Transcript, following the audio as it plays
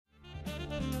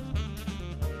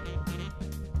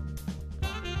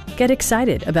Get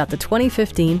excited about the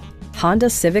 2015 Honda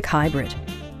Civic Hybrid.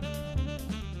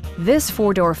 This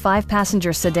four-door,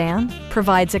 five-passenger sedan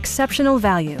provides exceptional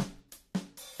value.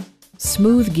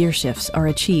 Smooth gear shifts are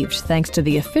achieved thanks to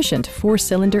the efficient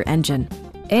four-cylinder engine.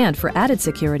 And for added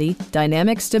security,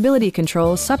 dynamic stability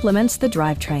control supplements the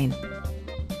drivetrain.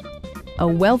 A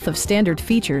wealth of standard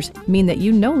features mean that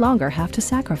you no longer have to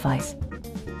sacrifice,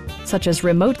 such as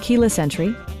remote keyless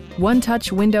entry,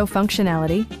 one-touch window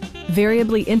functionality,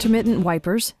 variably intermittent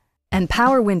wipers, and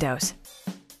power windows.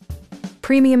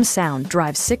 Premium sound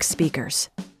drives 6 speakers,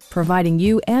 providing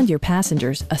you and your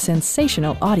passengers a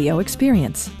sensational audio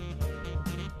experience.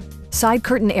 Side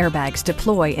curtain airbags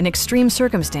deploy in extreme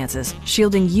circumstances,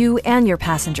 shielding you and your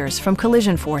passengers from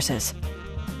collision forces.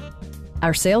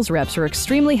 Our sales reps are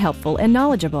extremely helpful and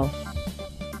knowledgeable.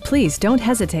 Please don't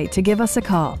hesitate to give us a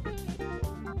call.